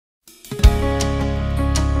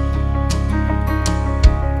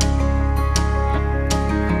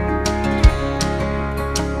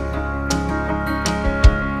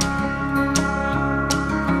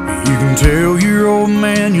tell your old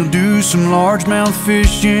man you'll do some largemouth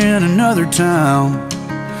fish in another town.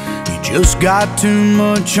 You just got too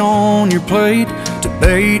much on your plate to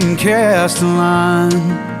bait and cast a line.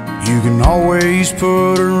 You can always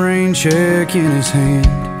put a rain check in his hand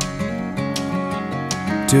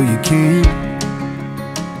till you can't.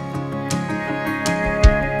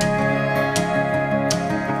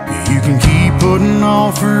 You can keep putting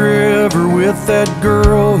off forever with that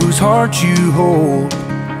girl whose heart you hold,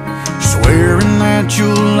 swearing that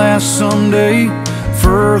you'll last someday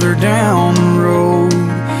further down the road.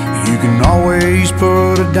 You can always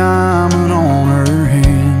put a diamond on her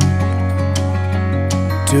hand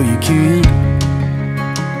till you can't.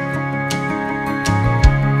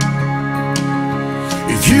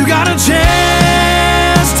 If you got a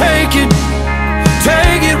chance, take it.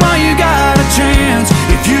 Take it while you got a chance.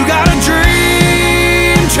 If you got a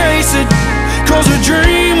dream, chase it, 'cause a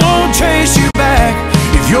dream won't chase you back.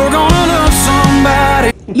 If you're gonna love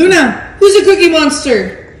somebody, Luna, who's a cookie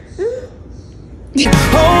monster?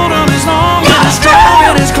 hold on as long and as strong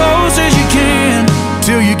and as close as you can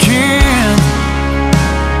till you can.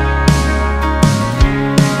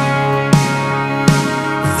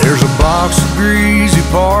 There's a box of greasy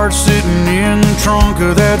parts sitting in the trunk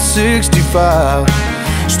of that 65,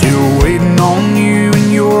 still waiting on you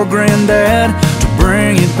and your granddad to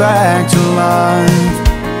bring it back to life.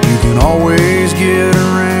 You can always get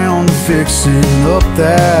around to fixing up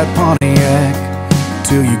that Pontiac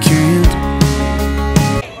till you can't.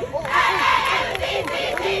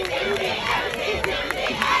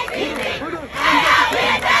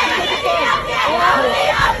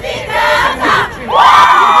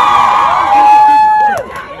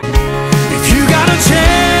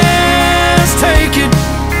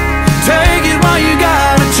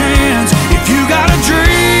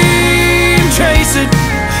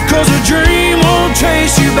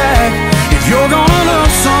 Chase you back. If you're gonna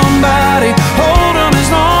love somebody, hold them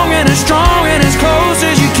as long and as strong and as close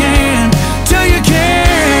as you can till you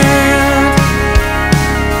can't.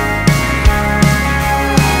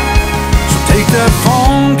 So take that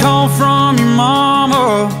phone call from your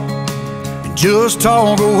mama and just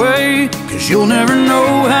talk away, 'cause you'll never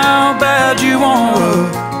know how bad you want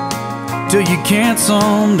her till you can't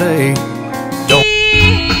someday. Don't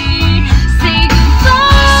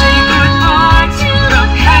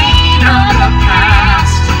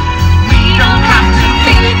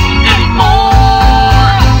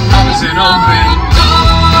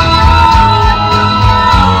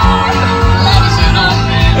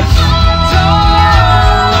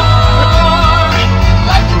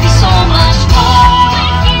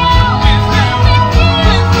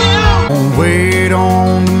wait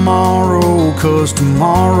on tomorrow, 'cause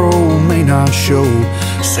tomorrow may not show.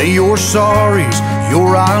 Say your sorries,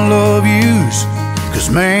 your I love yous, 'cause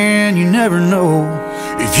man, you never know.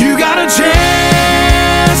 If you got a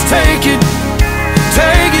chance, take it.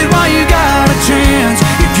 Take it while you got a chance.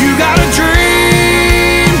 If you got a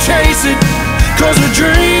dream, chase it, 'cause a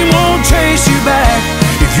dream won't chase you back.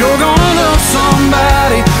 If you're gonna love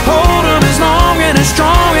somebody,